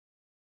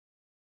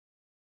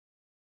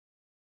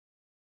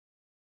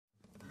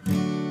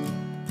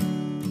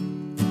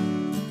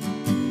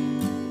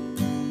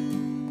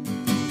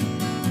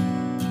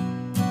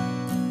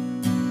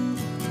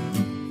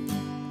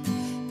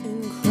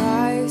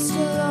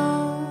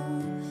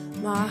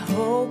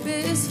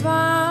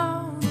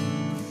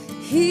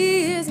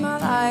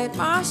light,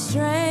 my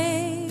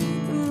strength,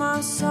 and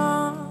my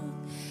song.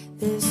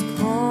 This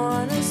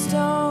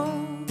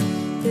cornerstone,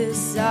 this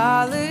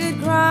solid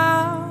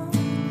ground,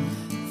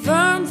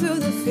 firm through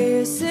the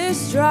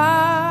fiercest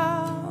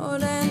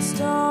drought and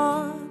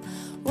storm.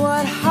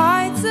 What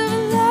heights of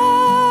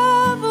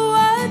love,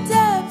 what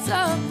depths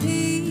of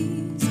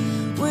peace,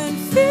 when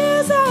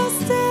fears are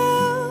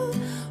still,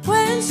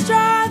 when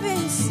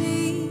striving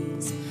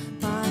cease.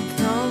 My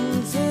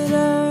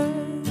comforter,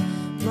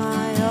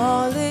 my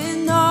all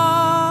in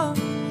all,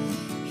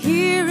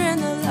 here in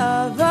the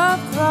love of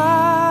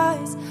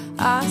Christ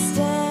I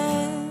stand.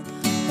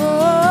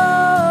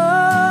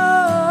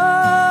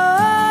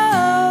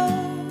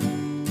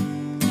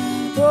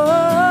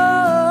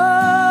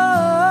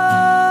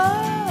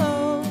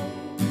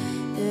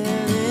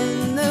 There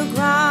in the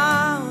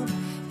ground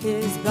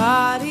his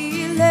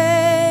body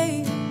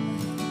lay,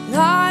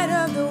 light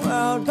of the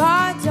world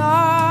by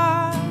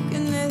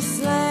darkness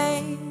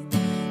slain,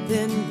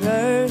 then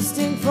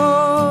bursting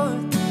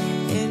forth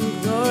in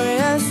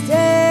glorious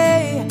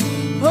day.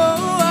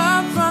 Oh,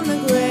 up from the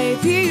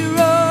grave he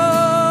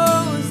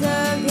rose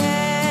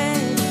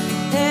again,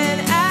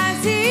 and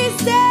as he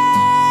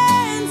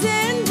stands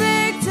in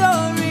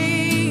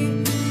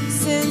victory,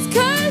 sin's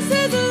curse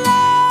has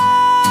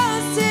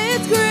lost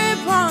its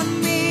grip on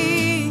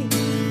me.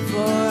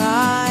 For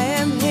I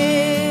am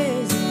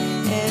his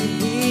and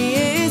he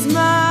is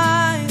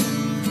mine,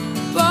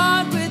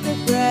 bought with the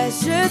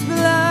precious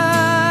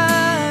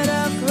blood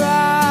of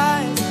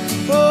Christ.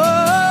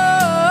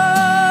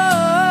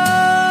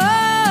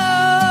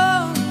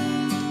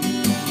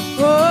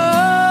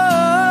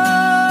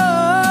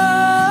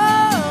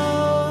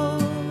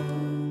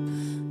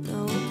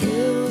 No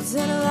guilt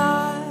and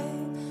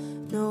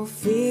life, no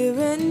fear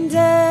and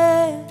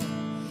death.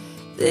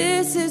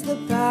 This is the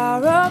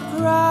power of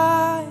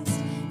Christ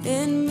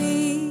in me.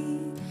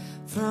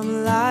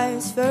 From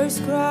life's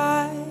first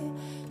cry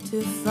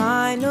to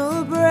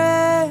final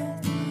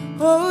breath,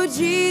 oh,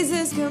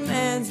 Jesus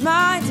commands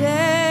my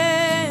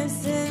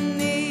destiny.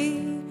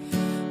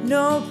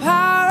 No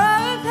power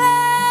of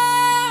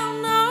hell,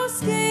 no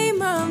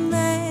scheme of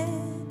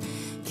man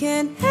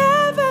can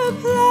ever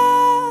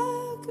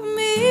pluck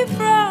me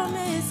from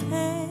his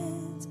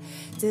hands,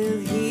 till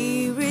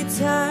he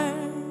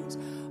returns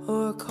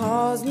or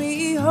calls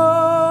me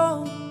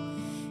home.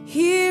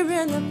 Here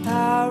in the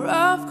power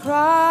of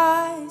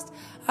Christ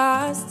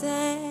I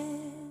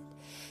stand,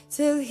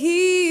 till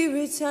he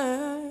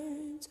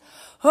returns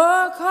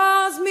or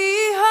calls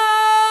me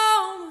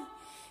home.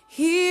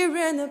 Here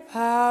in the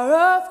power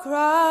of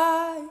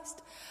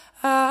Christ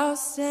I'll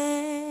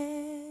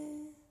stand.